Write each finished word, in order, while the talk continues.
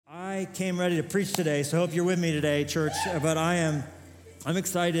I came ready to preach today, so I hope you're with me today, church. But I'm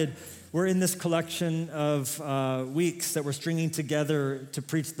excited. We're in this collection of weeks that we're stringing together to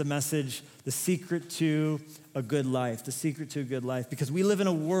preach the message, The Secret to a Good Life, The Secret to a Good Life, because we live in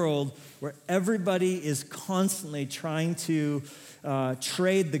a world where everybody is constantly trying to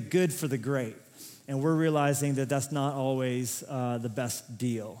trade the good for the great. And we're realizing that that's not always the best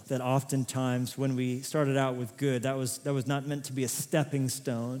deal, that oftentimes when we started out with good, that was not meant to be a stepping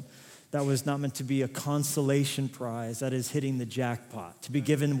stone. That was not meant to be a consolation prize, that is hitting the jackpot, to be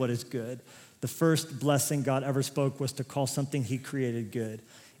given what is good. The first blessing God ever spoke was to call something he created good.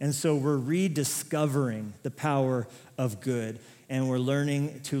 And so we're rediscovering the power of good, and we're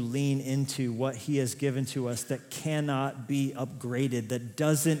learning to lean into what he has given to us that cannot be upgraded, that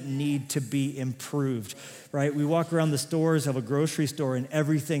doesn't need to be improved, right? We walk around the stores of a grocery store and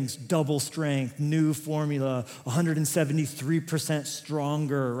everything's double strength, new formula, 173%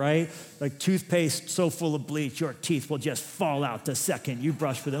 stronger, right? Like toothpaste so full of bleach, your teeth will just fall out the second you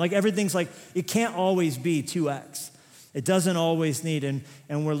brush with it. Like everything's like, it can't always be 2X. It doesn't always need, and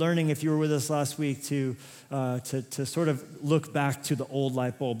we're learning, if you were with us last week, to sort of look back to the old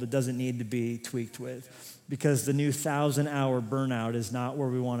light bulb that doesn't need to be tweaked with, because the new 1,000-hour burnout is not where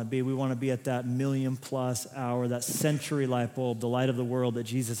we want to be. We want to be at that 1,000,000+ hour, that century light bulb, the light of the world that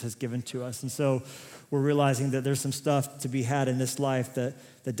Jesus has given to us. And so we're realizing that there's some stuff to be had in this life that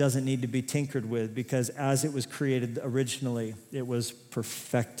doesn't need to be tinkered with, because as it was created originally, it was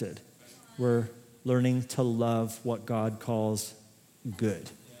perfected. We're learning to love what God calls good.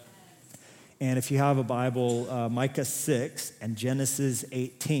 And if you have a Bible, Micah 6 and Genesis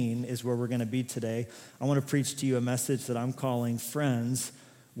 18 is where we're going to be today. I want to preach to you a message that I'm calling Friends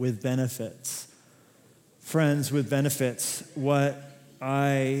with Benefits. Friends with Benefits. What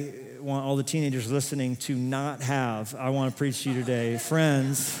I want all the teenagers listening to not have, I want to preach to you today.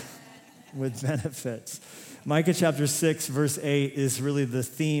 Friends with Benefits. Micah chapter 6, verse 8 is really the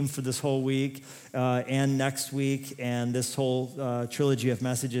theme for this whole week and next week and this whole trilogy of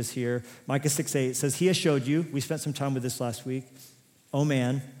messages here. Micah 6:8 says, he has showed you, we spent some time with this last week, oh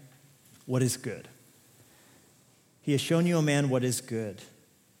man, what is good? He has shown you, oh man, what is good.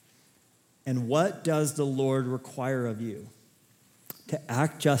 And what does the Lord require of you? To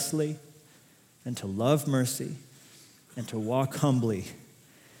act justly and to love mercy and to walk humbly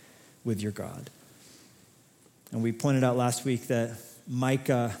with your God. And we pointed out last week that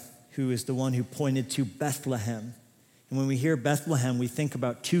Micah, who is the one who pointed to Bethlehem, and when we hear Bethlehem, we think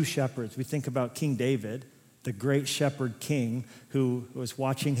about two shepherds. We think about King David, the great shepherd king who was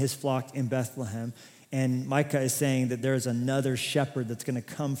watching his flock in Bethlehem. And Micah is saying that there's another shepherd that's going to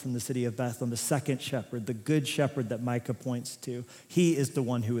come from the city of Bethlehem, the second shepherd, the good shepherd that Micah points to. He is the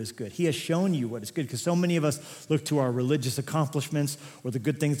one who is good. He has shown you what is good, because so many of us look to our religious accomplishments or the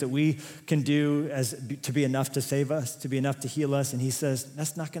good things that we can do to be enough to save us, to be enough to heal us. And he says,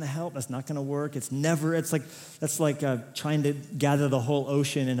 that's not going to help. That's not going to work. That's like trying to gather the whole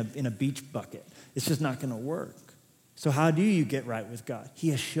ocean in a beach bucket. It's just not going to work. So how do you get right with God? He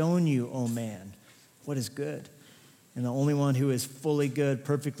has shown you, oh man, what is good. And the only one who is fully good,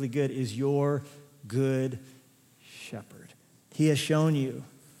 perfectly good, is your good shepherd. He has shown you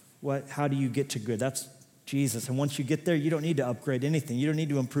how do you get to good. That's Jesus. And once you get there, you don't need to upgrade anything. You don't need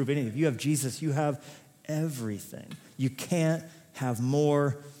to improve anything. If you have Jesus, you have everything. You can't have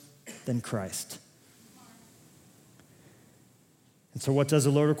more than Christ. And so what does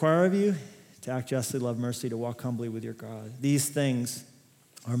the Lord require of you? To act justly, love mercy, to walk humbly with your God. These things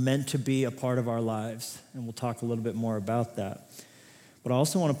are meant to be a part of our lives, and we'll talk a little bit more about that. But I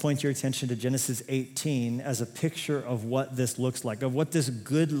also want to point your attention to Genesis 18 as a picture of what this looks like, of what this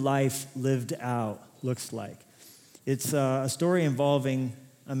good life lived out looks like. It's a story involving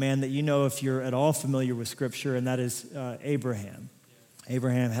a man that you know if you're at all familiar with Scripture, and that is Abraham.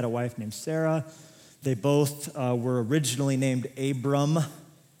 Abraham had a wife named Sarah. They both were originally named Abram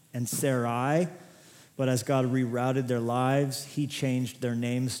and Sarai. But as God rerouted their lives, he changed their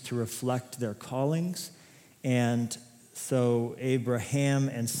names to reflect their callings. And so Abraham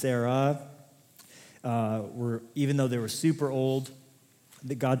and Sarah even though they were super old,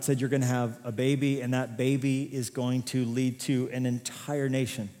 that God said, you're going to have a baby, and that baby is going to lead to an entire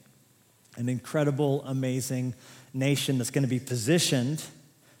nation, an incredible, amazing nation that's going to be positioned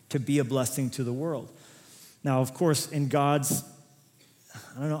to be a blessing to the world. Now, of course, in God's,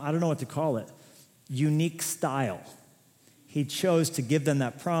 I don't know what to call it, unique style, he chose to give them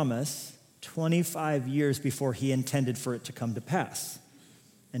that promise 25 years before he intended for it to come to pass.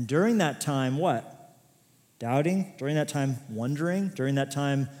 And during that time, what? Doubting. During that time, wondering. During that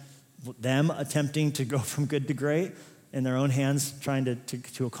time, them attempting to go from good to great. in their own hands trying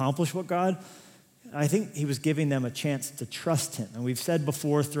to accomplish what God, I think he was giving them a chance to trust him. And we've said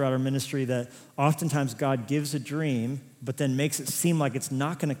before throughout our ministry that oftentimes God gives a dream, but then makes it seem like it's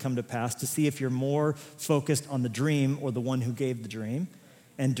not going to come to pass to see if you're more focused on the dream or the one who gave the dream.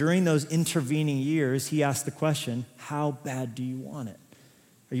 And during those intervening years, he asked the question, how bad do you want it?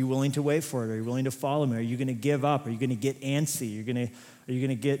 Are you willing to wait for it? Are you willing to follow me? Are you going to give up? Are you going to get antsy? Are you going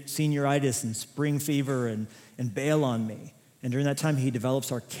to get senioritis and spring fever and bail on me? And during that time, he develops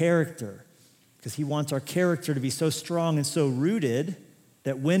our character, because he wants our character to be so strong and so rooted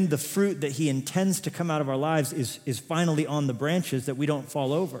that when the fruit that he intends to come out of our lives is finally on the branches, that we don't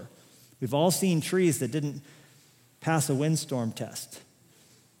fall over. We've all seen trees that didn't pass a windstorm test.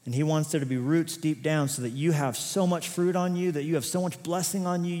 And he wants there to be roots deep down so that you have so much fruit on you, that you have so much blessing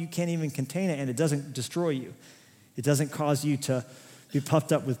on you, you can't even contain it, and it doesn't destroy you. It doesn't cause you to be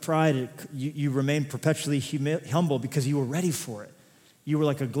puffed up with pride. You remain perpetually humble because you were ready for it. You were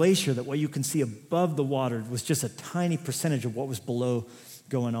like a glacier that what you can see above the water was just a tiny percentage of what was below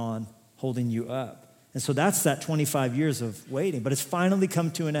going on, holding you up. And so that's that 25 years of waiting, but it's finally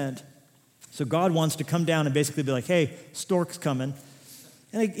come to an end. So God wants to come down and basically be like, hey, stork's coming.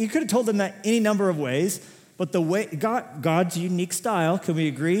 And he could have told them that any number of ways, but the way God's unique style, can we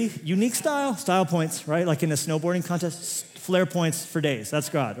agree? Unique style points, right? Like in a snowboarding contest, flare points for days. That's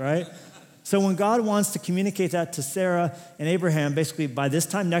God, right? So when God wants to communicate that to Sarah and Abraham, basically by this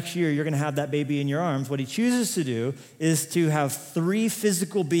time next year, you're going to have that baby in your arms. What he chooses to do is to have 3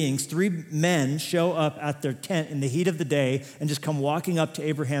 physical beings, 3 men show up at their tent in the heat of the day and just come walking up to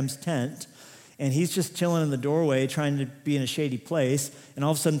Abraham's tent. And he's just chilling in the doorway trying to be in a shady place. And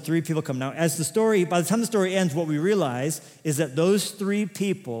all of a sudden 3 people come. Now, by the time the story ends, what we realize is that those 3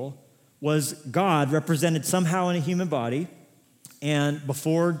 people was God represented somehow in a human body. And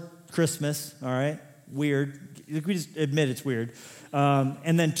before Christmas, all right, weird. We just admit it's weird.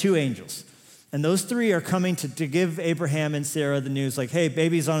 And then 2 angels. And those 3 are coming to give Abraham and Sarah the news like, hey,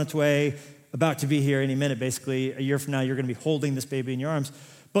 baby's on its way, about to be here any minute, basically. A year from now, you're going to be holding this baby in your arms.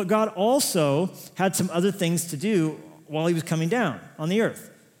 But God also had some other things to do while he was coming down on the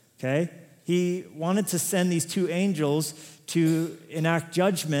earth, okay? He wanted to send these 2 angels to enact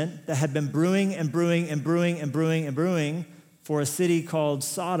judgment that had been brewing and brewing and brewing and brewing and brewing for a city called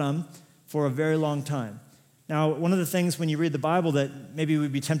Sodom for a very long time. Now, one of the things when you read the Bible that maybe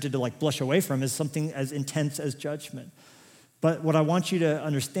we'd be tempted to like blush away from is something as intense as judgment. But what I want you to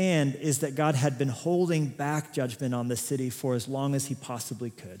understand is that God had been holding back judgment on this city for as long as he possibly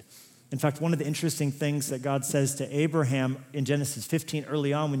could. In fact, one of the interesting things that God says to Abraham in Genesis 15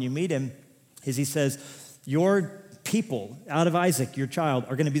 early on when you meet him is he says, your people out of Isaac, your child,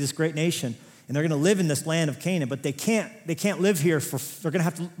 are going to be this great nation. And they're going to live in this land of Canaan, but they can't live here they're going to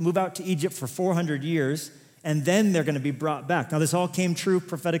have to move out to Egypt for 400 years, and then they're going to be brought back. Now, this all came true,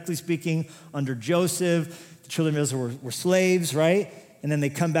 prophetically speaking, under Joseph. The children of Israel were slaves, right? And then they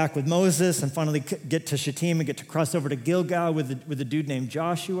come back with Moses and finally get to Shittim and get to cross over to Gilgal with a dude named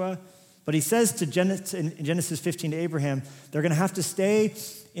Joshua. But he says in Genesis 15 to Abraham, they're going to have to stay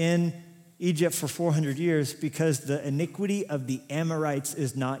in Egypt for 400 years because the iniquity of the Amorites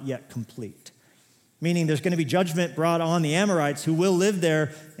is not yet complete. Meaning there's going to be judgment brought on the Amorites who will live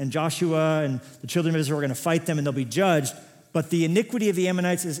there, and Joshua and the children of Israel are going to fight them and they'll be judged. But the iniquity of the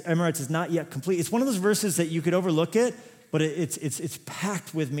Amorites is not yet complete. It's one of those verses that you could overlook it, but it's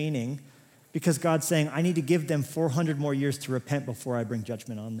packed with meaning because God's saying, I need to give them 400 more years to repent before I bring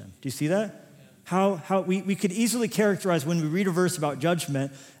judgment on them. Do you see that? How we could easily characterize when we read a verse about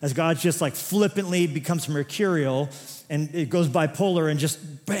judgment as God just like flippantly becomes mercurial and it goes bipolar and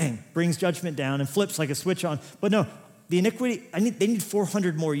just bang, brings judgment down and flips like a switch on. But no, the iniquity, they need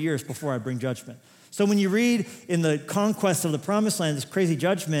 400 more years before I bring judgment. So when you read in the conquest of the promised land, this crazy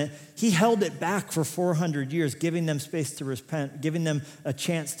judgment, he held it back for 400 years, giving them space to repent, giving them a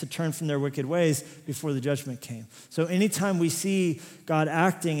chance to turn from their wicked ways before the judgment came. So anytime we see God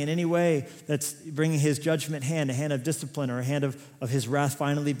acting in any way that's bringing his judgment hand, a hand of discipline or a hand of his wrath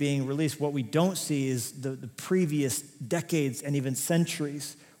finally being released, what we don't see is the previous decades and even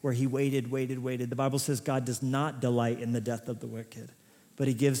centuries where he waited. The Bible says God does not delight in the death of the wicked, but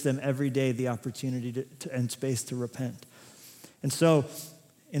he gives them every day the opportunity and space to repent. And so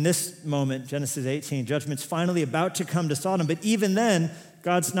in this moment, Genesis 18, judgment's finally about to come to Sodom, but even then,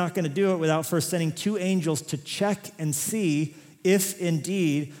 God's not going to do it without first sending 2 angels to check and see if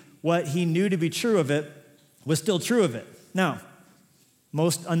indeed what he knew to be true of it was still true of it. Now,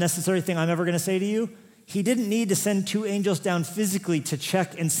 most unnecessary thing I'm ever going to say to you, he didn't need to send 2 angels down physically to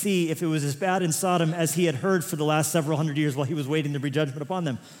check and see if it was as bad in Sodom as he had heard for the last several hundred years while he was waiting to bring judgment upon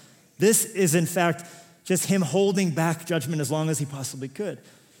them. This is, in fact, just him holding back judgment as long as he possibly could.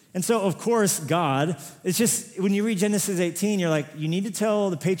 And so, of course, God, it's just, when you read Genesis 18, you're like, you need to tell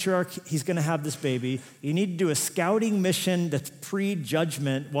the patriarch he's going to have this baby. You need to do a scouting mission that's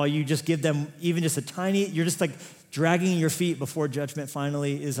pre-judgment while you just give them even just a tiny, you're just like dragging your feet before judgment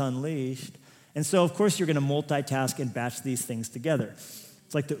finally is unleashed. And so, of course, you're going to multitask and batch these things together.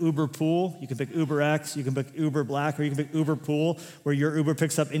 It's like the Uber pool. You can pick Uber X, you can pick Uber Black, or you can pick Uber Pool, where your Uber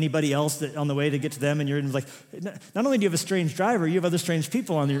picks up anybody else that on the way to get to them, and you're like, not only do you have a strange driver, you have other strange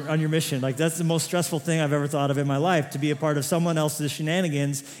people on your mission. Like, that's the most stressful thing I've ever thought of in my life, to be a part of someone else's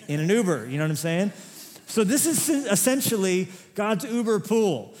shenanigans in an Uber. You know what I'm saying? So this is essentially God's Uber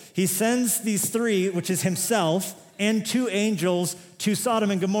pool. He sends these three, which is himself, and two angels to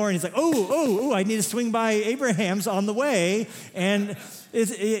Sodom and Gomorrah. And he's like, I need to swing by Abraham's on the way. And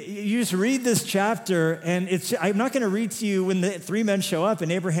you just read this chapter, and I'm not going to read to you when the three men show up,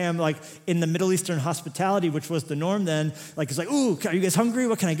 and Abraham, like in the Middle Eastern hospitality, which was the norm then, like he's like, ooh, are you guys hungry?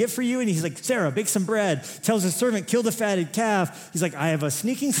 What can I get for you? And he's like, Sarah, bake some bread. Tells his servant, kill the fatted calf. He's like, I have a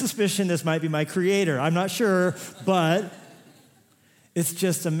sneaking suspicion this might be my creator. I'm not sure, but it's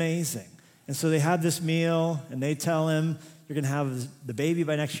just amazing. And so they have this meal, and they tell him, you're going to have the baby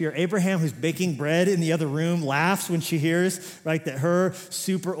by next year. Abraham, who's baking bread in the other room, laughs when she hears, right, that her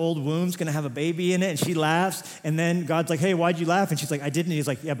super old womb's going to have a baby in it, and she laughs. And then God's like, hey, why'd you laugh? And she's like, I didn't. And he's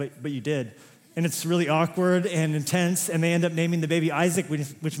like, yeah, but you did. And it's really awkward and intense, and they end up naming the baby Isaac,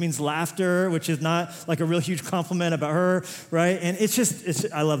 which means laughter, which is not like a real huge compliment about her, right? And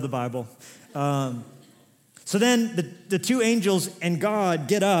I love the Bible. So then the two angels and God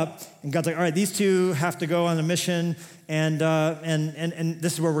get up, and God's like, all right, these two have to go on a mission, and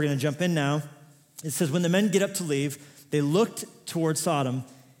this is where we're going to jump in now. It says, when the men get up to leave, they looked toward Sodom,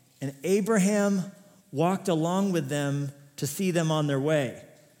 and Abraham walked along with them to see them on their way.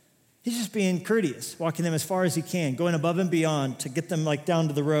 He's just being courteous, walking them as far as he can, going above and beyond to get them like down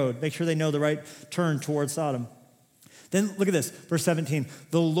to the road, make sure they know the right turn toward Sodom. Then look at this, verse 17.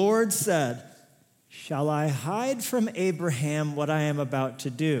 The Lord said, shall I hide from Abraham what I am about to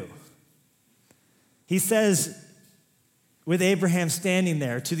do? He says, with Abraham standing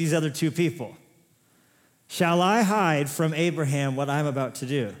there to these other two people, shall I hide from Abraham what I'm about to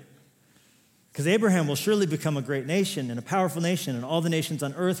do? Because Abraham will surely become a great nation and a powerful nation, and all the nations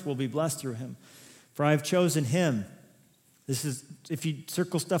on earth will be blessed through him. For I have chosen him. This is, if you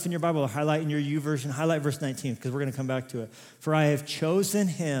circle stuff in your Bible or highlight in your YouVersion, highlight verse 19, because we're going to come back to it. For I have chosen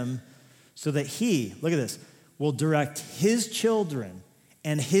him so that he, look at this, will direct his children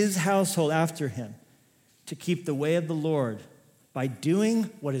and his household after him to keep the way of the Lord by doing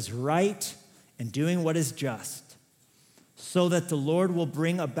what is right and doing what is just, so that the Lord will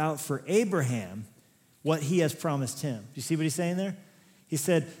bring about for Abraham what he has promised him. Do you see what he's saying there? He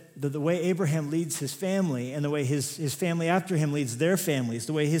said that the way Abraham leads his family and the way his family after him leads their families,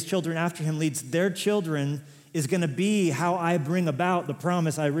 the way his children after him leads their children is going to be how I bring about the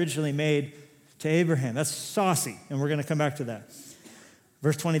promise I originally made to Abraham. That's saucy, and we're going to come back to that.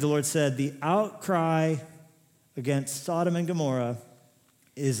 Verse 20, the Lord said, the outcry against Sodom and Gomorrah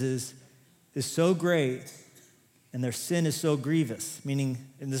is so great, and their sin is so grievous, meaning,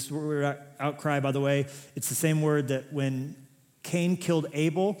 and this word outcry, by the way, it's the same word that when Cain killed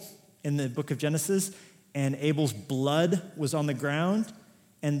Abel in the book of Genesis, and Abel's blood was on the ground,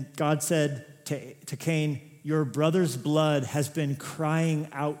 and God said to Cain, your brother's blood has been crying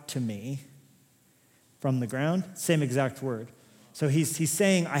out to me from the ground. Same exact word. So he's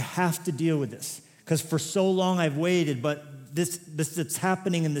saying, I have to deal with this, because for so long I've waited, but this that's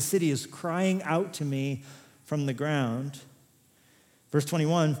happening in the city is crying out to me from the ground. Verse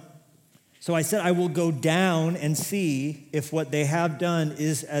 21, so I said, I will go down and see if what they have done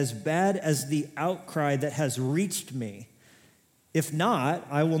is as bad as the outcry that has reached me. If not,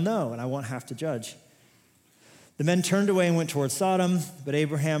 I will know, and I won't have to judge. The men turned away and went toward Sodom, but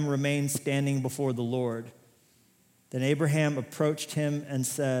Abraham remained standing before the Lord. Then Abraham approached him and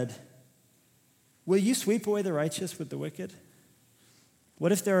said, will you sweep away the righteous with the wicked?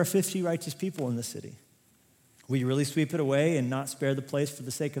 What if there are 50 righteous people in the city? Will you really sweep it away and not spare the place for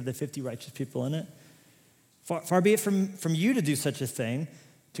the sake of the 50 righteous people in it? Far be it from you to do such a thing,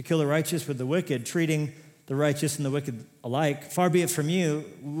 to kill the righteous with the wicked, treating the righteous and the wicked alike. Far be it from you.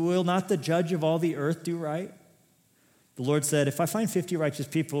 Will not the judge of all the earth do right? The Lord said, if I find 50 righteous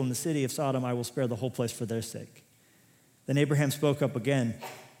people in the city of Sodom, I will spare the whole place for their sake. Then Abraham spoke up again.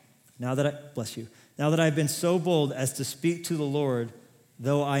 Now that I've been so bold as to speak to the Lord,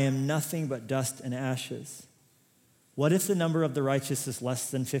 though I am nothing but dust and ashes. What if the number of the righteous is less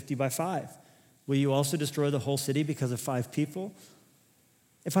than 50 by 5? Will you also destroy the whole city because of 5 people?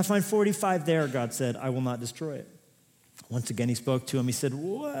 If I find 45 there, God said, I will not destroy it. Once again, he spoke to him. He said,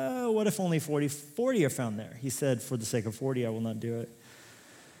 well, what if only 40 are found there? He said, for the sake of 40, I will not do it.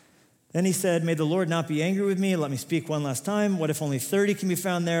 Then he said, may the Lord not be angry with me. Let me speak one last time. What if only 30 can be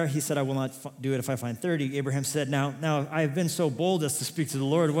found there? He said, I will not do it if I find 30. Abraham said, now I have been so bold as to speak to the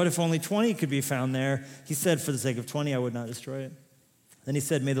Lord. What if only 20 could be found there? He said, for the sake of 20, I would not destroy it. Then he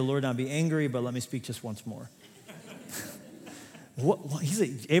said, may the Lord not be angry, but let me speak just once more.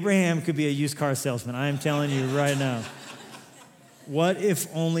 Abraham could be a used car salesman. I am telling you right now. What if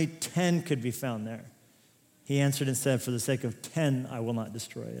only 10 could be found there? He answered and said, for the sake of 10, I will not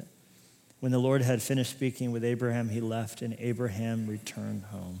destroy it. When the Lord had finished speaking with Abraham, he left, and Abraham returned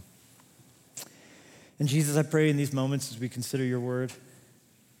home. And Jesus, I pray in these moments as we consider your word,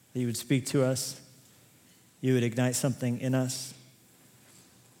 that you would speak to us, you would ignite something in us.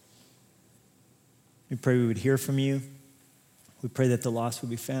 We pray we would hear from you. We pray that the lost would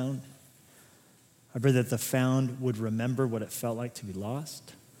be found. I pray that the found would remember what it felt like to be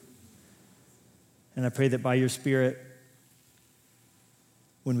lost. And I pray that by your Spirit,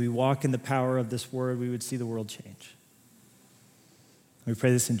 when we walk in the power of this word, we would see the world change. We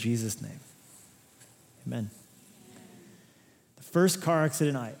pray this in Jesus' name. Amen. The first car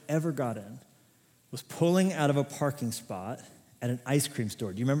accident I ever got in was pulling out of a parking spot at an ice cream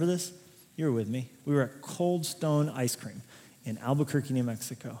store. Do you remember this? You were with me. We were at Cold Stone Ice Cream in Albuquerque, New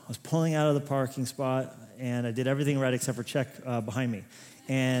Mexico. I was pulling out of the parking spot, and I did everything right except for check behind me.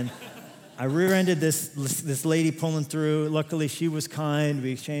 And I rear-ended this lady pulling through. Luckily, she was kind.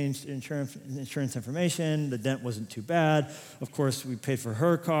 We exchanged insurance information. The dent wasn't too bad. Of course, we paid for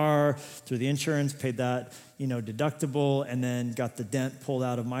her car through the insurance, paid that, deductible, and then got the dent pulled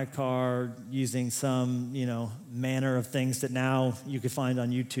out of my car using some, manner of things that now you could find on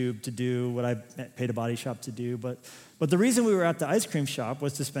YouTube to do what I paid a body shop to do. But the reason we were at the ice cream shop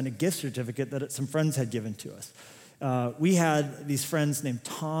was to spend a gift certificate that some friends had given to us. We had these friends named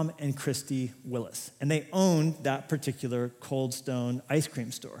Tom and Christy Willis, and they owned that particular Cold Stone ice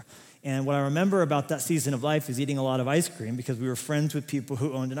cream store. And what I remember about that season of life is eating a lot of ice cream because we were friends with people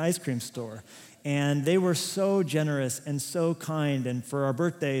who owned an ice cream store. And they were so generous and so kind. And for our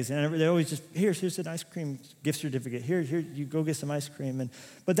birthdays, and they always just, here's an ice cream gift certificate. Here, you go get some ice cream.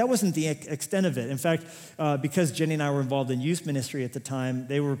 But that wasn't the extent of it. In fact, because Jenny and I were involved in youth ministry at the time,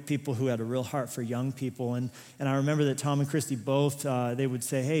 they were people who had a real heart for young people. And I remember that Tom and Christy both, they would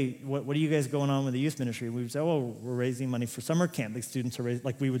say, hey, what are you guys going on with the youth ministry? And we would say, oh, we're raising money for summer camp. Like students are raising,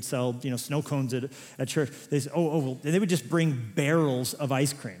 like we would sell, snow cones at church. They say, well, and they would just bring barrels of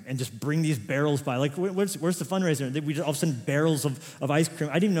ice cream and just bring these barrels by. Like, where's the fundraiser? We just all of a sudden barrels of ice cream.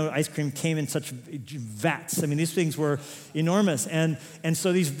 I didn't even know ice cream came in such vats. I mean, these things were enormous. And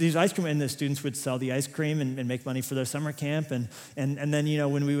so these ice cream, and the students would sell the ice cream and make money for their summer camp. And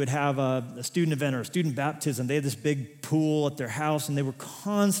then, when we would have a student event or a student baptism, they had this big pool at their house, and they were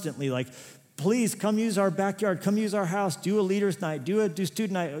constantly like, please come use our backyard, come use our house, do a leaders night, do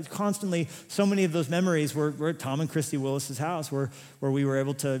student night. Constantly, so many of those memories were at Tom and Christy Willis's house where we were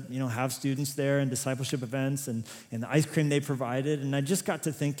able to, have students there and discipleship events and the ice cream they provided. And I just got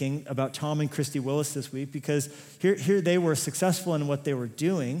to thinking about Tom and Christy Willis this week because here they were successful in what they were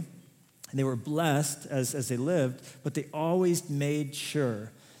doing and they were blessed as they lived, but they always made sure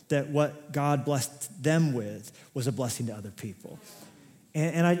that what God blessed them with was a blessing to other people.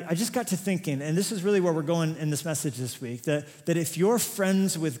 And I just got to thinking, and this is really where we're going in this message this week, that if you're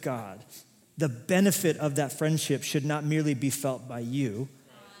friends with God, the benefit of that friendship should not merely be felt by you,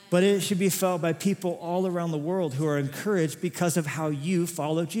 but it should be felt by people all around the world who are encouraged because of how you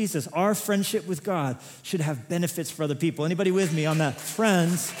follow Jesus. Our friendship with God should have benefits for other people. Anybody with me on that?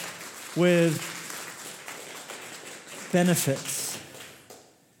 Friends with benefits.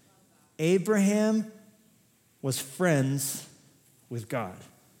 Abraham was friends with God.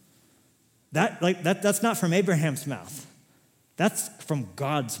 That's not from Abraham's mouth. That's from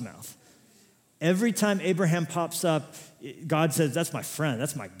God's mouth. Every time Abraham pops up, God says, that's my friend,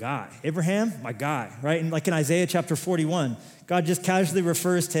 that's my guy. Abraham, my guy, right? And like in Isaiah chapter 41, God just casually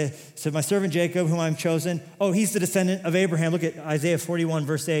refers to my servant Jacob, whom I'm chosen. Oh, he's the descendant of Abraham. Look at Isaiah 41,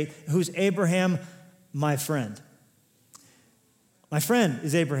 verse 8. Who's Abraham? My friend. My friend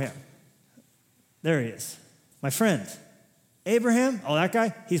is Abraham. There he is. My friend. Abraham, that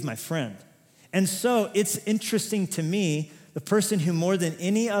guy, he's my friend. And so it's interesting to me, the person who more than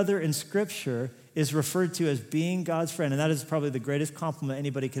any other in Scripture is referred to as being God's friend, and that is probably the greatest compliment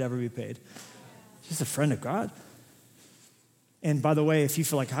anybody could ever be paid. Just a friend of God. And by the way, if you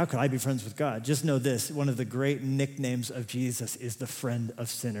feel like, how could I be friends with God? Just know this, one of the great nicknames of Jesus is the friend of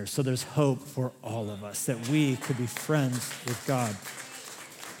sinners. So there's hope for all of us that we could be friends with God.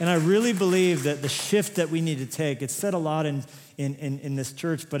 And I really believe that the shift that we need to take, it's said a lot in this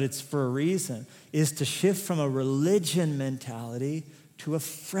church, but it's for a reason, is to shift from a religion mentality to a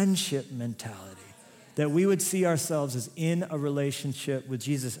friendship mentality. That we would see ourselves as in a relationship with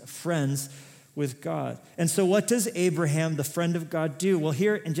Jesus, friends with God. And so what does Abraham, the friend of God, do? Well,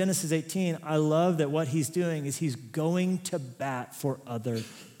 here in Genesis 18, I love that what he's doing is he's going to bat for other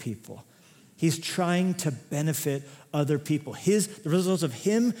people. He's trying to benefit other people. The results of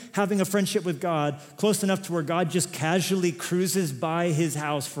him having a friendship with God close enough to where God just casually cruises by his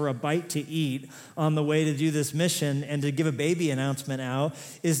house for a bite to eat on the way to do this mission and to give a baby announcement out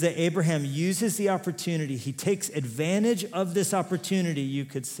is that Abraham uses the opportunity. He takes advantage of this opportunity, you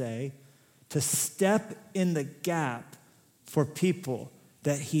could say, to step in the gap for people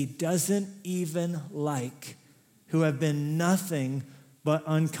that he doesn't even like, who have been nothing but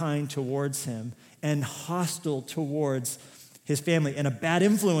unkind towards him and hostile towards his family and a bad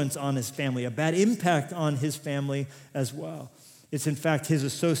influence on his family, a bad impact on his family as well. It's in fact his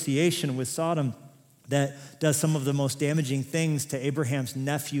association with Sodom that does some of the most damaging things to Abraham's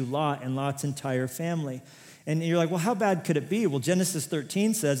nephew Lot and Lot's entire family. And you're like, well, how bad could it be? Well, Genesis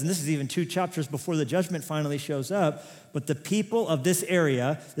 13 says, and this is even 2 chapters before the judgment finally shows up, but the people of this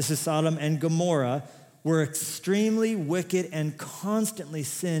area, this is Sodom and Gomorrah, were extremely wicked and constantly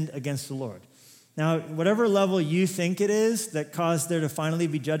sinned against the Lord. Now, whatever level you think it is that caused there to finally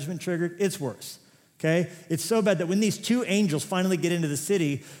be judgment triggered, it's worse, okay? It's so bad that when these 2 angels finally get into the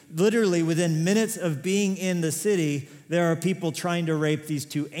city, literally within minutes of being in the city, there are people trying to rape these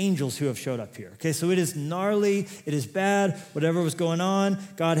 2 angels who have showed up here, okay? So it is gnarly, it is bad, whatever was going on,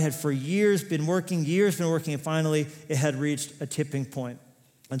 God had for years been working, and finally it had reached a tipping point.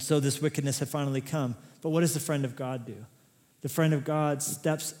 And so this wickedness had finally come. But what does the friend of God do? The friend of God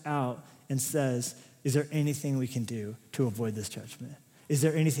steps out and says, is there anything we can do to avoid this judgment? Is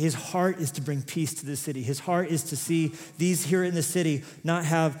there anything? His heart is to bring peace to the city. His heart is to see these here in the city not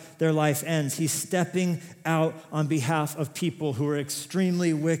have their life ends. He's stepping out on behalf of people who are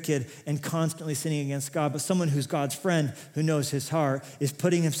extremely wicked and constantly sinning against God. But someone who's God's friend, who knows his heart, is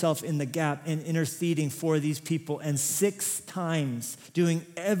putting himself in the gap and interceding for these people, and 6 times doing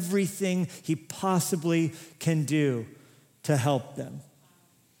everything he possibly can do to help them,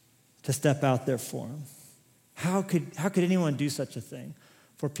 to step out there for them. How could anyone do such a thing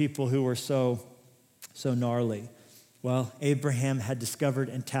for people who were so gnarly? Well, Abraham had discovered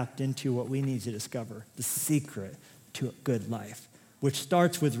and tapped into what we need to discover, the secret to a good life, which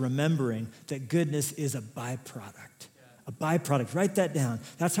starts with remembering that goodness is a byproduct. A byproduct. Write that down.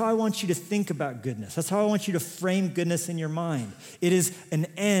 That's how I want you to think about goodness. That's how I want you to frame goodness in your mind. It is an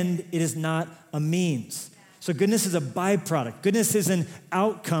end. It is not a means. So goodness is a byproduct. Goodness is an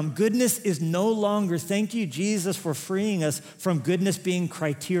outcome. Goodness is no longer, thank you, Jesus, for freeing us from goodness being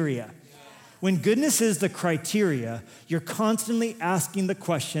criteria. When goodness is the criteria, you're constantly asking the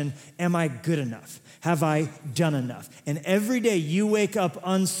question, am I good enough? Have I done enough? And every day you wake up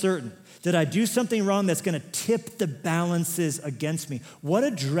uncertain. Did I do something wrong that's going to tip the balances against me? What a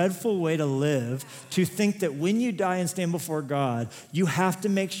dreadful way to live, to think that when you die and stand before God, you have to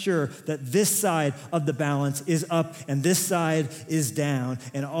make sure that this side of the balance is up and this side is down,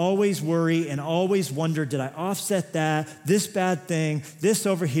 and always worry and always wonder, did I offset that, this bad thing, this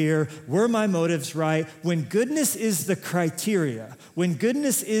over here, were my motives right? When goodness is the criteria, when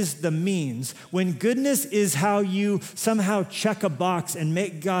goodness is the means, when goodness is how you somehow check a box and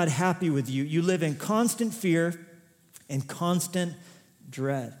make God happy with you, you live in constant fear and constant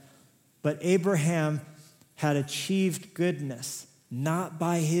dread. But Abraham had achieved goodness, not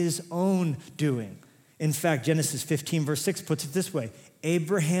by his own doing. In fact, Genesis 15 verse 6 puts it this way: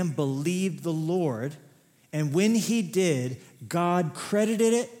 Abraham believed the Lord, and when he did, God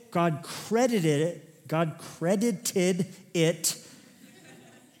credited it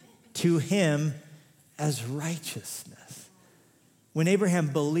to him as righteousness. When Abraham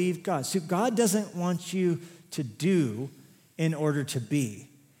believed God. So God doesn't want you to do in order to be.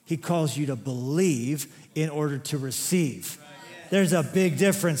 He calls you to believe in order to receive. There's a big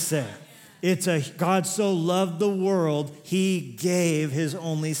difference there. God so loved the world, he gave his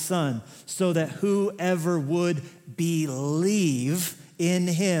only son, so that whoever would believe in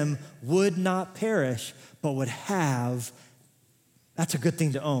him would not perish, but would have. That's a good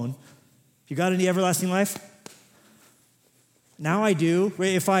thing to own. You got any everlasting life? Now I do.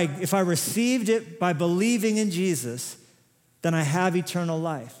 If I received it by believing in Jesus, then I have eternal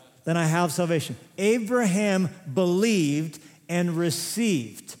life. Then I have salvation. Abraham believed and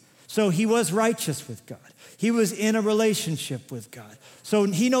received. So he was righteous with God. He was in a relationship with God. So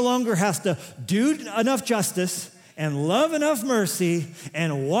he no longer has to do enough justice and love enough mercy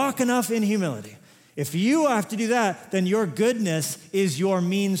and walk enough in humility. If you have to do that, then your goodness is your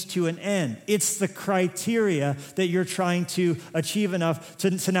means to an end. It's the criteria that you're trying to achieve enough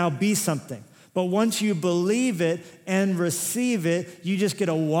to now be something. But once you believe it and receive it, you just get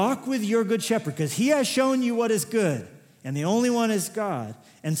to walk with your good shepherd because he has shown you what is good, and the only one is God.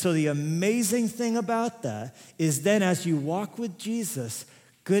 And so the amazing thing about that is then as you walk with Jesus,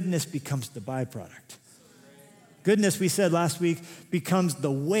 goodness becomes the byproduct. Goodness, we said last week, becomes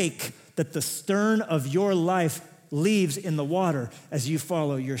the wake that the stern of your life leaves in the water as you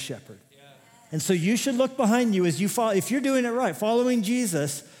follow your shepherd. And so you should look behind you as you follow, if you're doing it right, following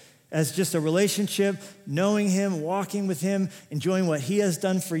Jesus as just a relationship, knowing him, walking with him, enjoying what he has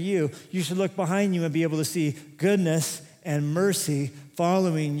done for you, you should look behind you and be able to see goodness and mercy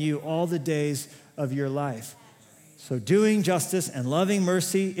following you all the days of your life. So doing justice and loving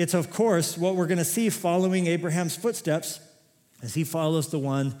mercy, it's of course what we're going to see following Abraham's footsteps as he follows the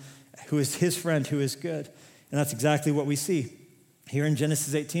one who is his friend, who is good. And that's exactly what we see. Here in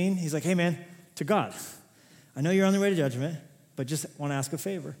Genesis 18, he's like, hey man, to God, I know you're on the way to judgment, but just want to ask a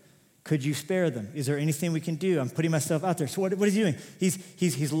favor. Could you spare them? Is there anything we can do? I'm putting myself out there. So what is he doing?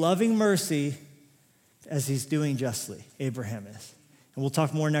 He's loving mercy as he's doing justly, Abraham is. And we'll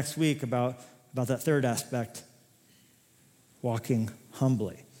talk more next week about that third aspect, walking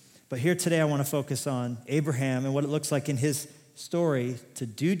humbly. But here today I want to focus on Abraham and what it looks like in his story to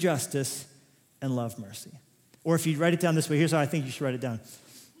do justice and love mercy. Or if you write it down this way, here's how I think you should write it down.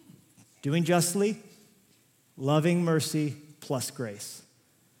 Doing justly, loving mercy plus grace.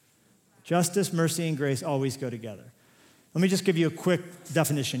 Justice, mercy, and grace always go together. Let me just give you a quick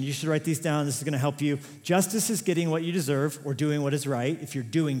definition. You should write these down. This is going to help you. Justice is getting what you deserve or doing what is right if you're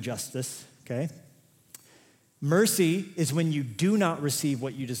doing justice, okay? Mercy is when you do not receive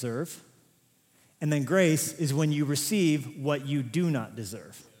what you deserve. And then grace is when you receive what you do not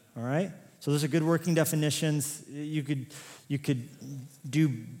deserve, all right? So those are good working definitions. You could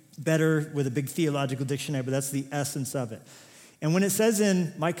do better with a big theological dictionary, but that's the essence of it. And when it says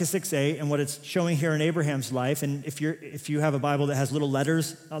in Micah 6:8, and what it's showing here in Abraham's life, and if you have a Bible that has little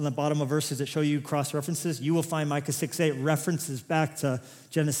letters on the bottom of verses that show you cross references, you will find Micah 6:8 references back to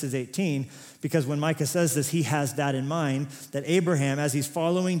Genesis 18, because when Micah says this, he has that in mind, that Abraham, as he's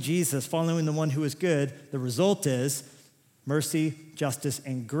following Jesus, following the one who is good, the result is mercy, justice,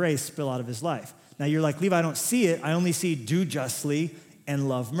 and grace spill out of his life. Now you're like, Levi, I don't see it. I only see do justly and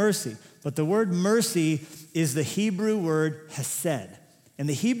love mercy. But the word mercy is the Hebrew word hesed. And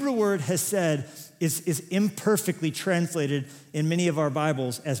the Hebrew word hesed is imperfectly translated in many of our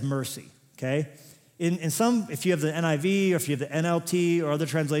Bibles as mercy, okay? In some, if you have the NIV or if you have the NLT or other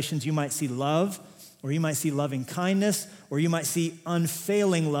translations, you might see love, or you might see loving kindness, or you might see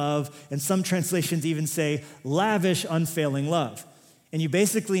unfailing love, and some translations even say lavish, unfailing love. And you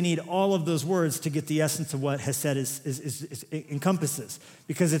basically need all of those words to get the essence of what hesed encompasses,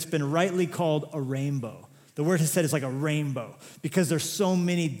 because it's been rightly called a rainbow. The word hesed is like a rainbow because there's so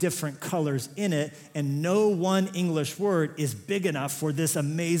many different colors in it, and no one English word is big enough for this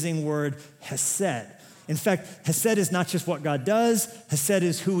amazing word hesed. In fact, hesed is not just what God does, hesed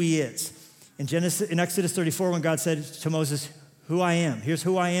is who he is. In Exodus 34, when God said to Moses, who I am, here's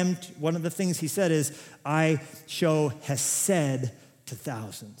who I am, one of the things he said is, I show hesed to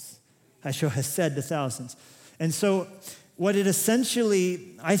thousands. I show hesed to thousands. And so what it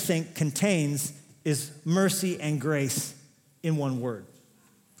essentially, I think, contains is mercy and grace in one word.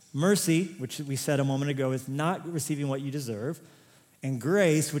 Mercy, which we said a moment ago, is not receiving what you deserve. And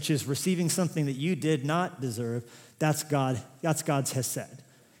grace, which is receiving something that you did not deserve, that's God's hesed.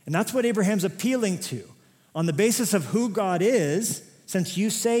 And that's what Abraham's appealing to. On the basis of who God is, since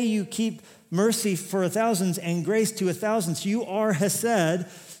you say you keep mercy for thousands and grace to thousands, you are hesed.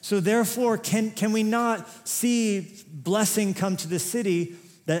 So therefore, can we not see blessing come to this city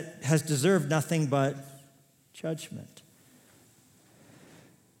that has deserved nothing but judgment?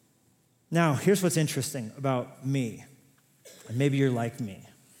 Now, here's what's interesting about me. And maybe you're like me.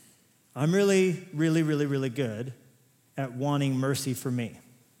 I'm really, really, really, really good at wanting mercy for me.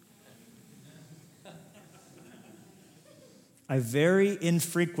 I very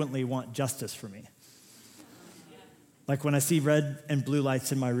infrequently want justice for me. Like when I see red and blue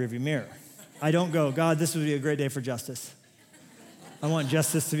lights in my rearview mirror. I don't go, God, this would be a great day for justice. I want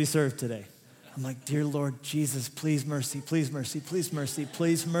justice to be served today. I'm like, dear Lord Jesus, please mercy, please mercy, please mercy,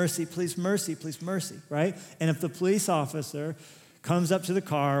 please mercy, please mercy, please mercy, right? And if the police officer comes up to the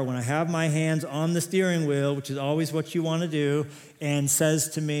car when I have my hands on the steering wheel, which is always what you want to do, and says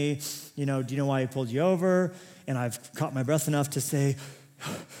to me, do you know why he pulled you over? And I've caught my breath enough to say,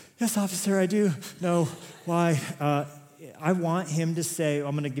 Yes, officer, I do. No, why? I want him to say,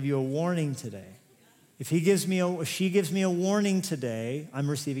 I'm going to give you a warning today. If she gives me a warning today, I'm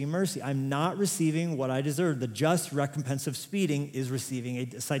receiving mercy. I'm not receiving what I deserve. The just recompense of speeding is receiving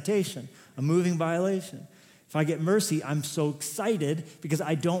a citation, a moving violation. If I get mercy, I'm so excited because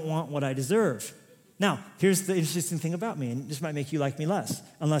I don't want what I deserve. Now, here's the interesting thing about me, and this might make you like me less,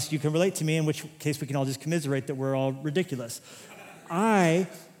 unless you can relate to me, in which case we can all just commiserate that we're all ridiculous. I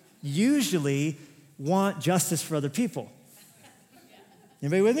usually want justice for other people.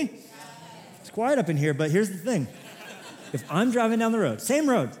 Anybody with me? It's quiet up in here, but here's the thing. If I'm driving down the road, same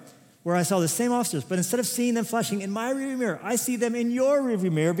road, where I saw the same officers, but instead of seeing them flashing in my rearview mirror, I see them in your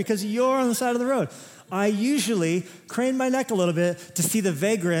rearview mirror because you're on the side of the road. I usually crane my neck a little bit to see the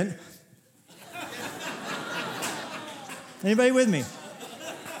vagrant. Anybody with me?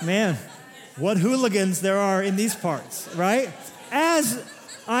 Man, what hooligans there are in these parts, right? As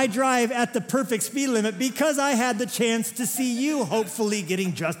I drive at the perfect speed limit because I had the chance to see you hopefully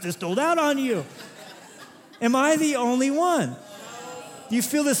getting justice doled out on you. Am I the only one? Do you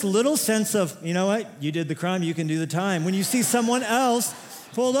feel this little sense of, you know what, you did the crime, you can do the time, when you see someone else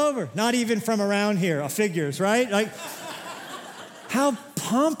pulled over, not even from around here, figures, right? Like, how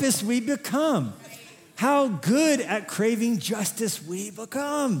pompous we become. How good at craving justice we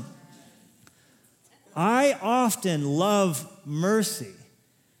become. I often love mercy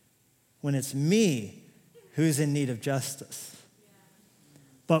when it's me who's in need of justice.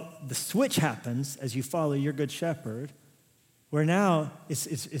 But the switch happens as you follow your good shepherd, where now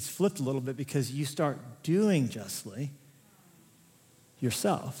it's flipped a little bit because you start doing justly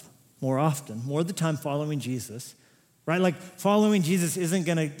yourself more often, more of the time following Jesus. Right? Like, following Jesus isn't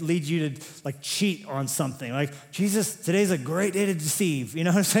going to lead you to, like, cheat on something. Like, Jesus, today's a great day to deceive. You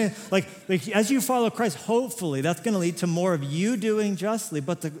know what I'm saying? Like as you follow Christ, hopefully that's going to lead to more of you doing justly.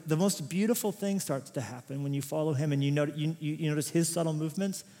 But the most beautiful thing starts to happen when you follow him and you notice his subtle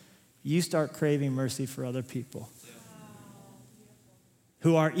movements. You start craving mercy for other people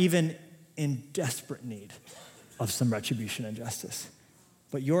who are even in desperate need of some retribution and justice.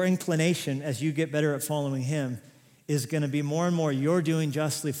 But your inclination, as you get better at following him, is going to be more and more you're doing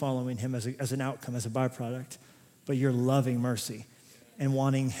justly following him as an outcome, as a byproduct, but you're loving mercy and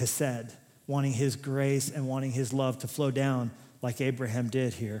wanting hesed, wanting his grace and wanting his love to flow down like Abraham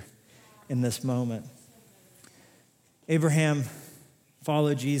did here in this moment. Abraham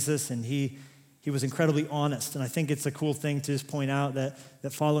followed Jesus and he was incredibly honest, and I think it's a cool thing to just point out that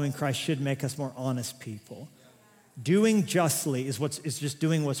following Christ should make us more honest people. Doing justly is just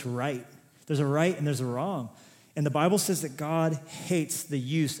doing what's right. There's a right and there's a wrong. And the Bible says that God hates the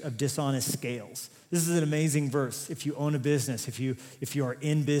use of dishonest scales. This is an amazing verse. If you own a business, if you are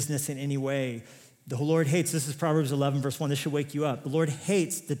in business in any way, the Lord hates, this is Proverbs 11, verse 1, this should wake you up. The Lord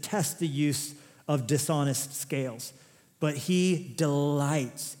detests the use of dishonest scales, but he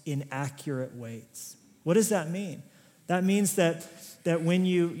delights in accurate weights. What does that mean? That means that when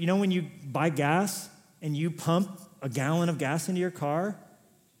when you buy gas and you pump a gallon of gas into your car,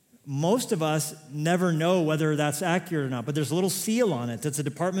 most of us never know whether that's accurate or not, but there's a little seal on it that's a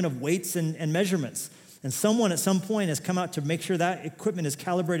Department of Weights and Measurements. And someone at some point has come out to make sure that equipment is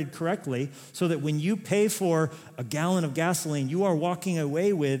calibrated correctly so that when you pay for a gallon of gasoline, you are walking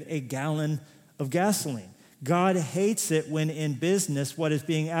away with a gallon of gasoline. God hates it when in business, what is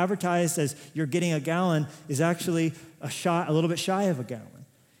being advertised as you're getting a gallon is actually a little bit shy of a gallon.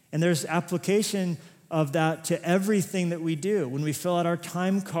 And there's application of that to everything that we do. When we fill out our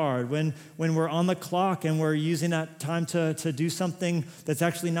time card, when we're on the clock and we're using that time to do something that's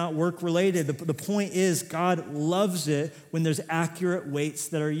actually not work related. The point is God loves it when there's accurate weights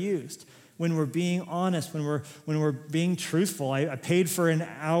that are used. When we're being honest, when we're being truthful. I paid for an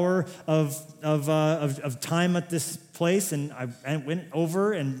hour of time at this place, and I went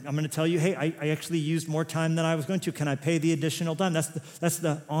over, and I'm going to tell you, hey, I actually used more time than I was going to. Can I pay the additional time? That's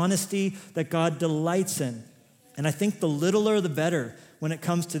the honesty that God delights in. And I think the littler the better when it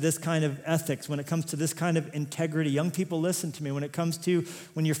comes to this kind of ethics, when it comes to this kind of integrity. Young people, listen to me. When it comes to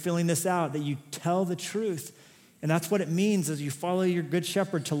when you're filling this out, that you tell the truth. And that's what it means as you follow your good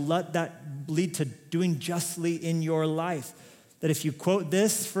shepherd, to let that lead to doing justly in your life. That if you quote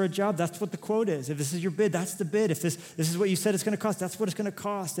this for a job, that's what the quote is. If this is your bid, that's the bid. If this is what you said it's going to cost, that's what it's going to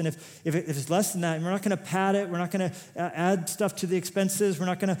cost. And if it's less than that, we're not going to pad it. We're not going to add stuff to the expenses. We're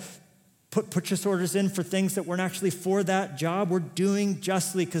not going to put purchase orders in for things that weren't actually for that job. We're doing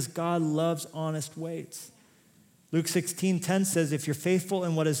justly because God loves honest weights. Luke 16:10 says, if you're faithful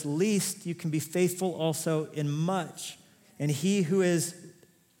in what is least, you can be faithful also in much. And he who is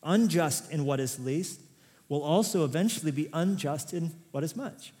unjust in what is least will also eventually be unjust in what is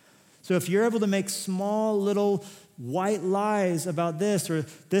much. So if you're able to make small little white lies about this or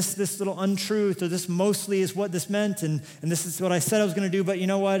this little untruth or this mostly is what this meant and this is what I said I was going to do, but you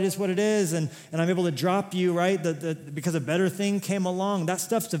know what, it is what it is, and I'm able to drop you, right, because a better thing came along, that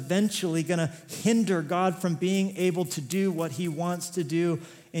stuff's eventually going to hinder God from being able to do what he wants to do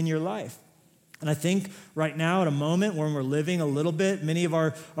in your life. And I think right now at a moment when we're living a little bit, many of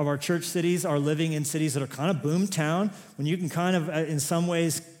our church cities are living in cities that are kind of boom town, when you can kind of in some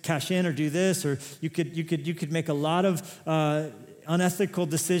ways cash in or do this, or you could make a lot of unethical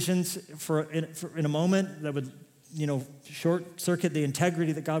decisions in a moment that would, short circuit the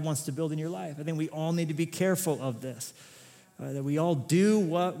integrity that God wants to build in your life. I think we all need to be careful of this, that we all do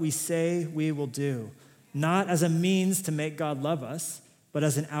what we say we will do, not as a means to make God love us, but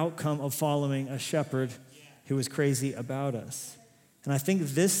as an outcome of following a shepherd who is crazy about us. And I think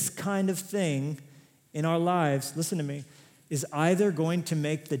this kind of thing in our lives, listen to me, is either going to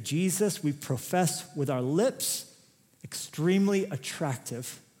make the Jesus we profess with our lips extremely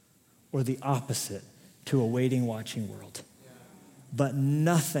attractive or the opposite to a waiting, watching world. But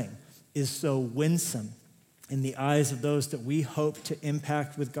nothing is so winsome in the eyes of those that we hope to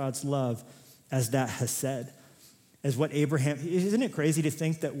impact with God's love as that hesed. As what Abraham, isn't it crazy to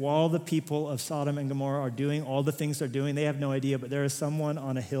think that while the people of Sodom and Gomorrah are doing all the things they're doing, they have no idea, but there is someone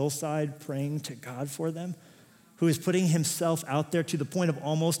on a hillside praying to God for them who is putting himself out there to the point of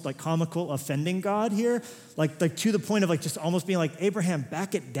almost like comical offending God here, like to the point of like just almost being like, Abraham,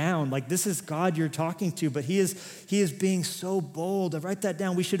 back it down. Like this is God you're talking to, but he is being so bold. Write that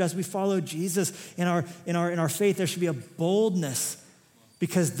down. We should, as we follow Jesus in our faith, there should be a boldness,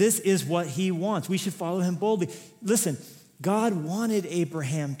 because this is what he wants. We should follow him boldly. Listen, God wanted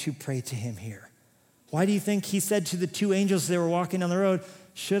Abraham to pray to him here. Why do you think he said to the two angels as they were walking down the road,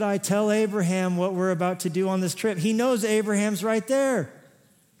 should I tell Abraham what we're about to do on this trip? He knows Abraham's right there.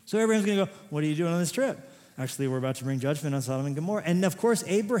 So Abraham's going to go, what are you doing on this trip? Actually, we're about to bring judgment on Sodom and Gomorrah. And of course,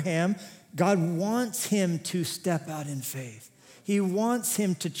 Abraham, God wants him to step out in faith. He wants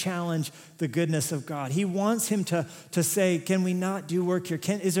him to challenge the goodness of God. He wants him to say, can we not do work here?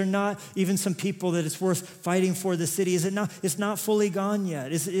 Is there not even some people that it's worth fighting for the city? Is it not? It's not fully gone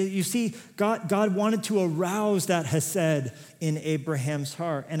yet. You see, God wanted to arouse that hesed in Abraham's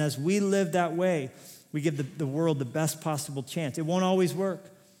heart. And as we live that way, we give the world the best possible chance. It won't always work.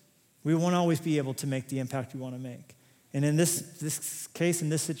 We won't always be able to make the impact we want to make. And in this case, in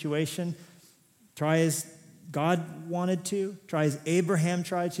this situation, try as God wanted to, try as Abraham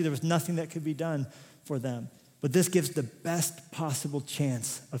tried to, there was nothing that could be done for them. But this gives the best possible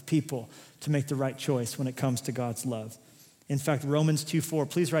chance of people to make the right choice when it comes to God's love. In fact, Romans 2:4,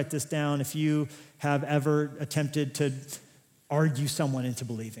 please write this down if you have ever attempted to argue someone into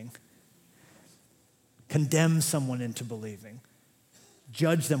believing, condemn someone into believing,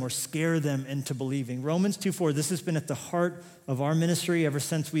 judge them or scare them into believing. Romans 2:4, this has been at the heart of our ministry ever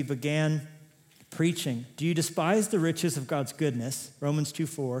since we began preaching. Do you despise the riches of God's goodness? Romans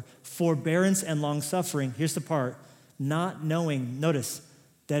 2:4, forbearance and long-suffering. Here's the part, not knowing, notice,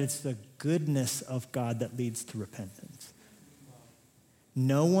 that it's the goodness of God that leads to repentance.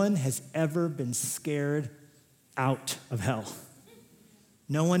 No one has ever been scared out of hell.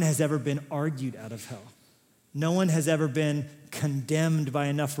 No one has ever been argued out of hell. No one has ever been condemned by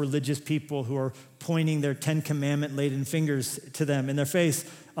enough religious people who are pointing their 10 Commandment-laden fingers to them in their face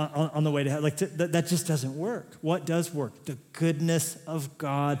on the way to hell. That just doesn't work. What does work? The goodness of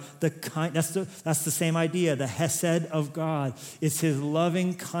God, that's the same idea, the hesed of God. It's his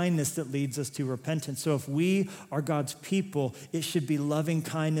loving kindness that leads us to repentance. So if we are God's people, it should be loving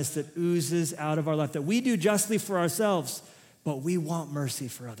kindness that oozes out of our life, that we do justly for ourselves, but we want mercy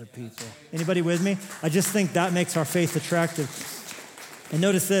for other people. Anybody with me? I just think that makes our faith attractive. And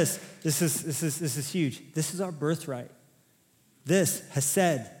notice this. This is huge. This is our birthright. This,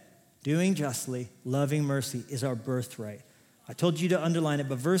 hesed, doing justly, loving mercy, is our birthright. I told you to underline it,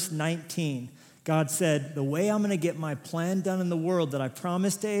 but verse 19, God said, the way I'm going to get my plan done in the world that I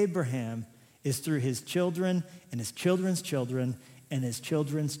promised to Abraham is through his children and his children's children and his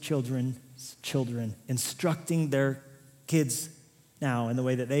children's children's children, instructing their kids now in the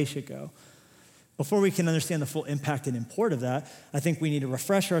way that they should go. Before we can understand the full impact and import of that, I think we need to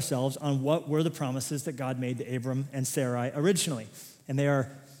refresh ourselves on what were the promises that God made to Abram and Sarai originally. And they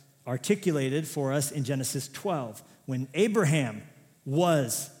are articulated for us in Genesis 12. When Abraham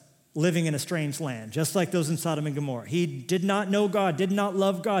was living in a strange land, just like those in Sodom and Gomorrah. He did not know God, did not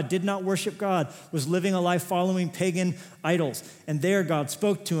love God, did not worship God, was living a life following pagan idols. And there God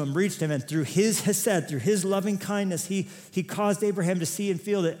spoke to him, reached him, and through his hesed, through his loving kindness, he caused Abraham to see and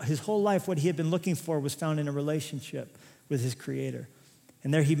feel that his whole life, what he had been looking for was found in a relationship with his Creator.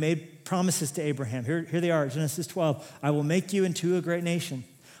 And there he made promises to Abraham. Here they are, Genesis 12. I will make you into a great nation.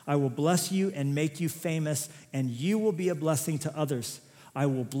 I will bless you and make you famous, and you will be a blessing to others. I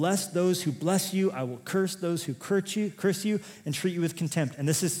will bless those who bless you. I will curse those who curse you, and treat you with contempt. And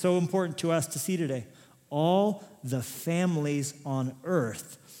this is so important to us to see today. All the families on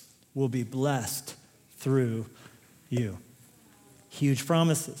earth will be blessed through you. Huge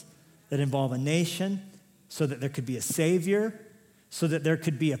promises that involve a nation so that there could be a Savior, so that there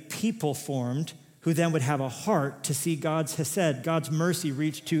could be a people formed who then would have a heart to see God's hesed, God's mercy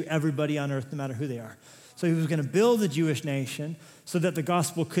reach to everybody on earth, no matter who they are. So he was going to build the Jewish nation so that the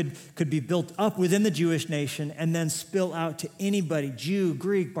gospel could be built up within the Jewish nation and then spill out to anybody, Jew,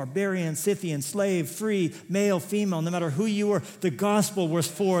 Greek, barbarian, Scythian, slave, free, male, female, no matter who you were. The gospel was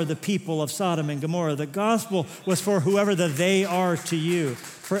for the people of Sodom and Gomorrah. The gospel was for whoever the they are to you,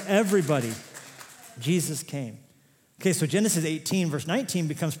 for everybody. Jesus came. Okay, so Genesis 18, verse 19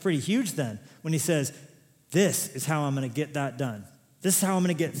 becomes pretty huge then when he says, this is how I'm going to get that done. This is how I'm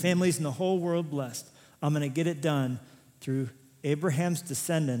going to get families in the whole world blessed. I'm going to get it done through Abraham's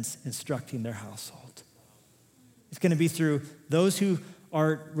descendants instructing their household. It's going to be through those who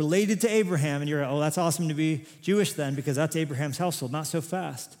are related to Abraham, and you're, oh, that's awesome to be Jewish then because that's Abraham's household. Not so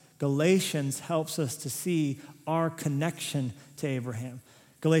fast. Galatians helps us to see our connection to Abraham.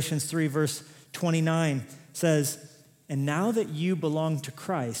 Galatians 3, verse 29 says, and now that you belong to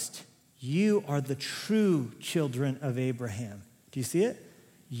Christ, you are the true children of Abraham. Do you see it?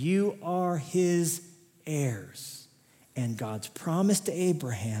 You are his heirs. And God's promise to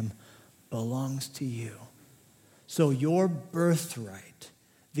Abraham belongs to you. So your birthright,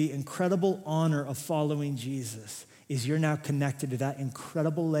 the incredible honor of following Jesus, is you're now connected to that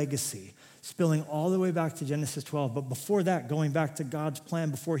incredible legacy, spilling all the way back to Genesis 12. But before that, going back to God's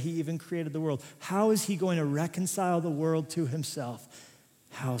plan before he even created the world. How is he going to reconcile the world to himself?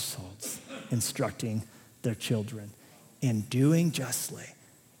 Households instructing their children in doing justly,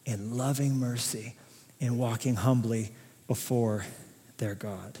 in loving mercy, in walking humbly before their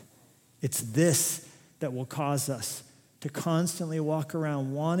God. It's this that will cause us to constantly walk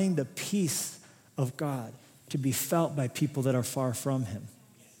around wanting the peace of God to be felt by people that are far from him.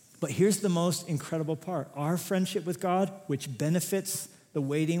 But here's the most incredible part. Our friendship with God, which benefits the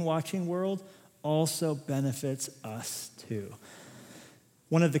waiting, watching world, also benefits us too.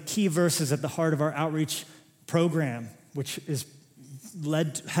 One of the key verses at the heart of our outreach program, which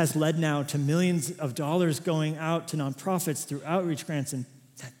has led now to millions of dollars going out to nonprofits through outreach grants and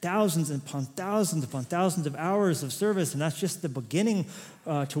thousands upon thousands of hours of service, and that's just the beginning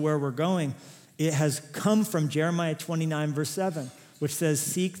to where we're going. It has come from Jeremiah 29, verse 7. Which says,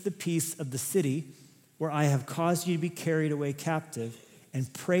 seek the peace of the city where I have caused you to be carried away captive,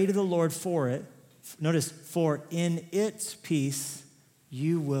 and pray to the Lord for it. Notice, for in its peace,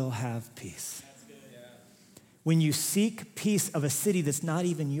 you will have peace. That's good. Yeah. When you seek peace of a city that's not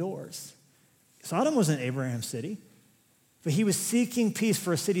even yours. Sodom wasn't Abraham's city, but he was seeking peace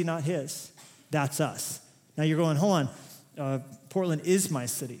for a city not his. That's us. Now you're going, hold on, Portland is my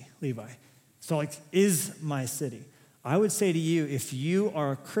city, Levi. Salt Lake is my city. I would say to you, if you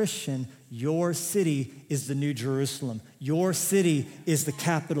are a Christian, your city is the New Jerusalem. Your city is the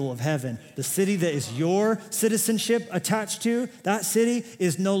capital of heaven. The city that is your citizenship attached to, that city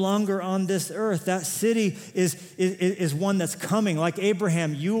is no longer on this earth. That city is one that's coming. Like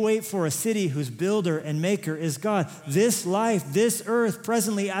Abraham, you wait for a city whose builder and maker is God. This life, this earth,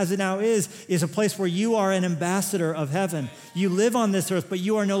 presently as it now is a place where you are an ambassador of heaven. You live on this earth, but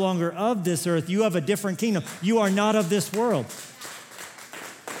you are no longer of this earth. You have a different kingdom. You are not of this world.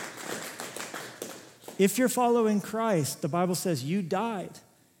 If you're following Christ, the Bible says you died.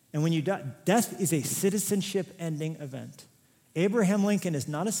 And when you die, death is a citizenship-ending event. Abraham Lincoln is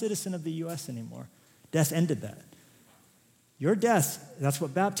not a citizen of the U.S. anymore. Death ended that. Your death, that's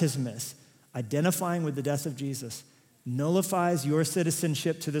what baptism is, identifying with the death of Jesus, nullifies your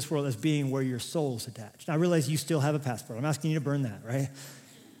citizenship to this world as being where your soul's attached. Now, I realize you still have a passport. I'm asking you to burn that, right?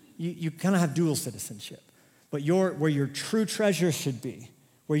 You kind of have dual citizenship. But where your true treasure should be,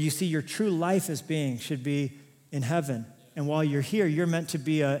 where you see your true life as being, should be in heaven. And while you're here, you're meant to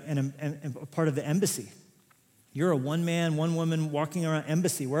be a part of the embassy. You're a one-man, one-woman walking around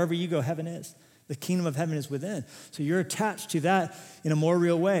embassy. Wherever you go, heaven is. The kingdom of heaven is within. So you're attached to that in a more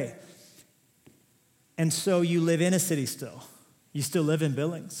real way. And so you live in a city still. You still live in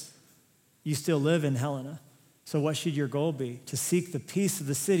Billings. You still live in Helena. So what should your goal be? To seek the peace of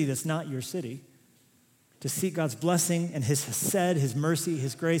the city that's not your city. To seek God's blessing and his hesed, his mercy,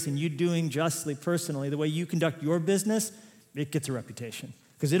 his grace, and you doing justly personally, the way you conduct your business, it gets a reputation.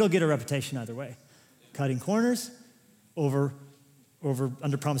 Because it'll get a reputation either way. Cutting corners, over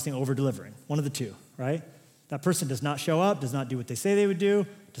under-promising, over-delivering. One of the two, right? That person does not show up, does not do what they say they would do,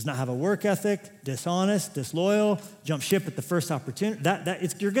 does not have a work ethic, dishonest, disloyal, jump ship at the first opportunity.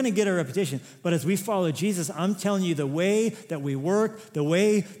 You're going to get a reputation. But as we follow Jesus, I'm telling you, the way that we work, the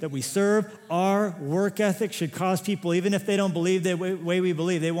way that we serve, our work ethic should cause people, even if they don't believe the way we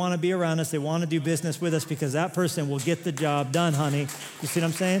believe, they want to be around us, they want to do business with us because that person will get the job done, honey. You see what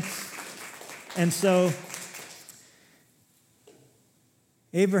I'm saying? And so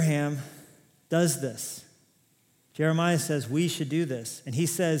Abraham does this. Jeremiah says we should do this. And he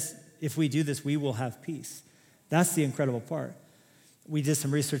says, if we do this, we will have peace. That's the incredible part. We did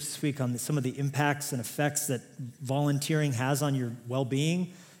some research this week on some of the impacts and effects that volunteering has on your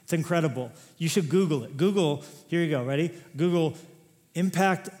well-being. It's incredible. You should Google it. Google, here you go, ready? Google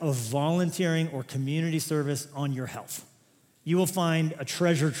impact of volunteering or community service on your health. You will find a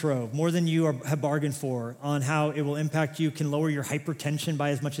treasure trove, more than you have bargained for, on how it will impact you, can lower your hypertension by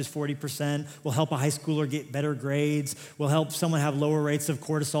as much as 40%, will help a high schooler get better grades, will help someone have lower rates of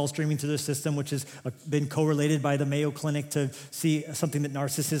cortisol streaming to their system, which has been correlated by the Mayo Clinic to see something that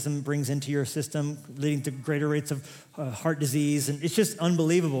narcissism brings into your system, leading to greater rates of heart disease. And it's just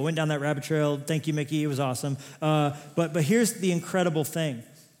unbelievable. Went down that rabbit trail. Thank you, Mickey. It was awesome. But here's the incredible thing.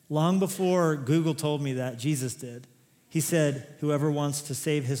 Long before Google told me that, Jesus did. He said, whoever wants to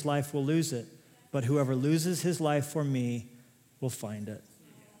save his life will lose it, but whoever loses his life for me will find it.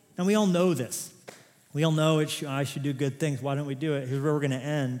 And we all know this. We all know I should do good things. Why don't we do it? Here's where we're going to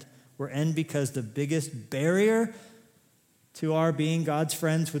end. We're end because the biggest barrier to our being God's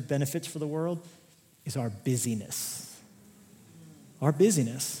friends with benefits for the world is our busyness. Our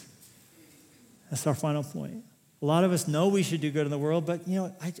busyness. That's our final point. A lot of us know we should do good in the world, but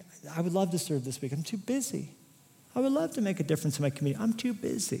I would love to serve this week. I'm too busy. I would love to make a difference in my community. I'm too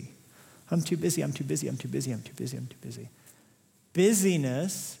busy. I'm too busy. I'm too busy. I'm too busy. I'm too busy. I'm too busy.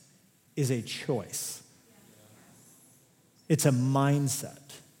 Busyness is a choice. It's a mindset.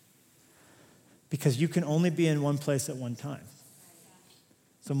 Because you can only be in one place at one time.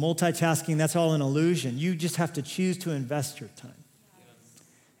 So multitasking, that's all an illusion. You just have to choose to invest your time.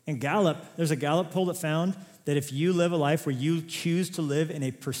 And there's a Gallup poll that found that if you live a life where you choose to live in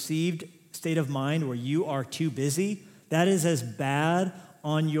a perceived state of mind where you are too busy, that is as bad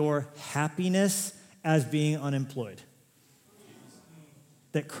on your happiness as being unemployed.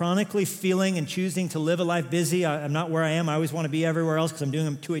 That chronically feeling and choosing to live a life busy, I'm not where I am, I always want to be everywhere else because I'm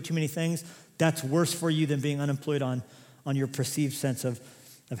doing too many things, that's worse for you than being unemployed on your perceived sense of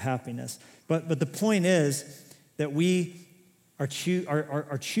happiness. But the point is that we are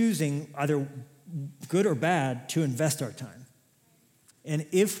choosing, either good or bad, to invest our time. And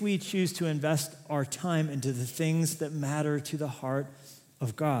if we choose to invest our time into the things that matter to the heart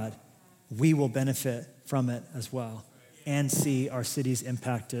of God, we will benefit from it as well and see our cities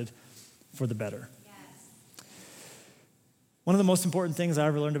impacted for the better. Yes. One of the most important things I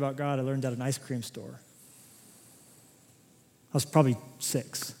ever learned about God, I learned at an ice cream store. I was probably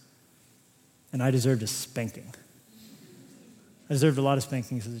 6, and I deserved a spanking. I deserved a lot of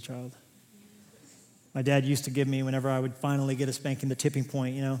spankings as a child. My dad used to give me, whenever I would finally get a spanking, the tipping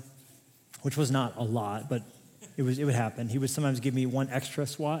point, which was not a lot, but it would happen. He would sometimes give me one extra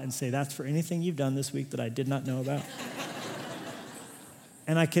swat and say, that's for anything you've done this week that I did not know about.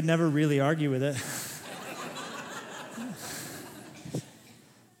 And I could never really argue with it.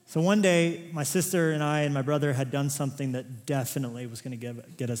 So one day, my sister and I and my brother had done something that definitely was going to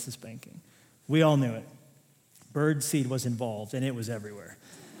get us a spanking. We all knew it. Bird seed was involved, and it was everywhere.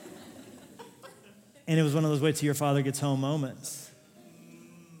 And it was one of those wait till your father gets home moments.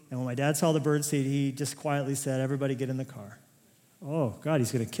 And when my dad saw the bird seed, he just quietly said, everybody get in the car. Oh, God,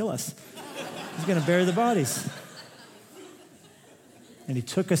 he's going to kill us. He's going to bury the bodies. And he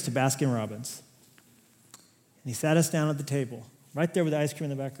took us to Baskin Robbins. And he sat us down at the table, right there with the ice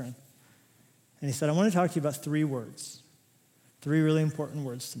cream in the background. And he said, I want to talk to you about 3 words, 3 really important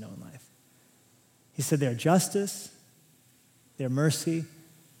words to know in life. He said, they are justice, they are mercy,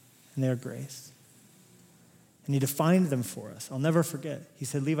 and they are grace. And he defined them for us. I'll never forget. He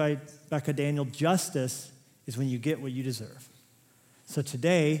said, Levi, Becca, Daniel, justice is when you get what you deserve. So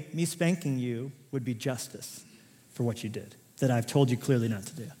today, me spanking you would be justice for what you did, that I've told you clearly not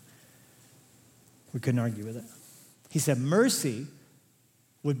to do. We couldn't argue with it. He said, mercy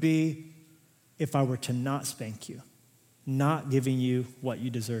would be if I were to not spank you, not giving you what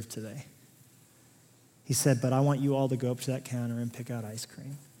you deserve today. He said, but I want you all to go up to that counter and pick out ice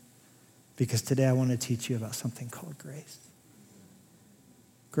cream, because today I want to teach you about something called grace.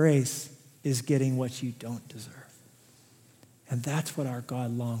 Grace is getting what you don't deserve. And that's what our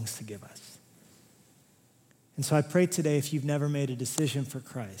God longs to give us. And so I pray today, if you've never made a decision for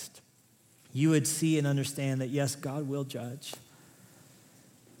Christ, you would see and understand that, yes, God will judge,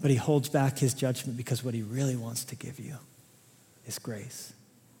 but he holds back his judgment because what he really wants to give you is grace.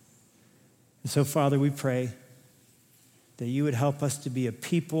 And so, Father, we pray that you would help us to be a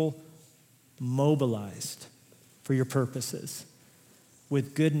people mobilized for your purposes,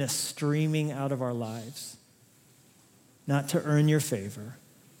 with goodness streaming out of our lives, not to earn your favor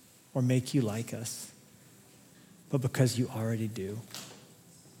or make you like us, but because you already do,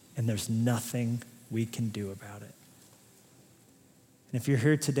 and there's nothing we can do about it. And if you're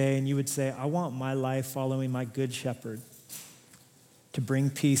here today and you would say, I want my life following my good shepherd to bring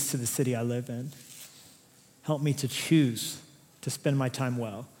peace to the city I live in, help me to choose to spend my time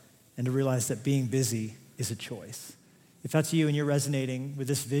well and to realize that being busy is a choice. If that's you and you're resonating with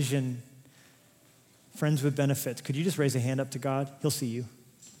this vision, friends with benefits, could you just raise a hand up to God? He'll see you.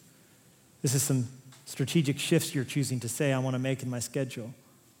 This is some strategic shifts you're choosing to say, I want to make in my schedule.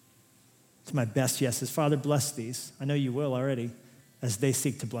 It's my best yeses. Father, bless these. I know you will already, as they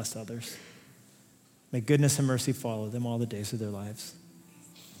seek to bless others. May goodness and mercy follow them all the days of their lives.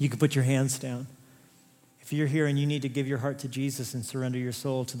 You can put your hands down. If you're here and you need to give your heart to Jesus and surrender your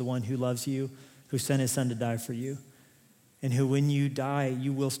soul to the one who loves you, who sent his son to die for you, and who, when you die,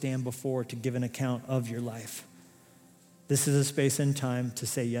 you will stand before to give an account of your life. This is a space and time to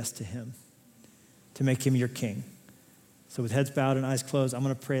say yes to him, to make him your king. So with heads bowed and eyes closed, I'm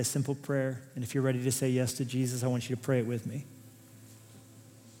going to pray a simple prayer. And if you're ready to say yes to Jesus, I want you to pray it with me.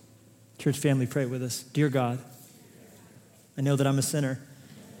 Church family, pray it with us. Dear God, I know that I'm a sinner.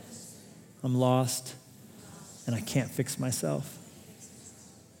 I'm lost, and I can't fix myself.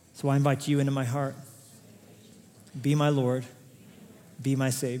 So I invite you into my heart. Be my Lord. Be my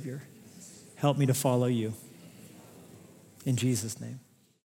Savior. Help me to follow you. In Jesus' name.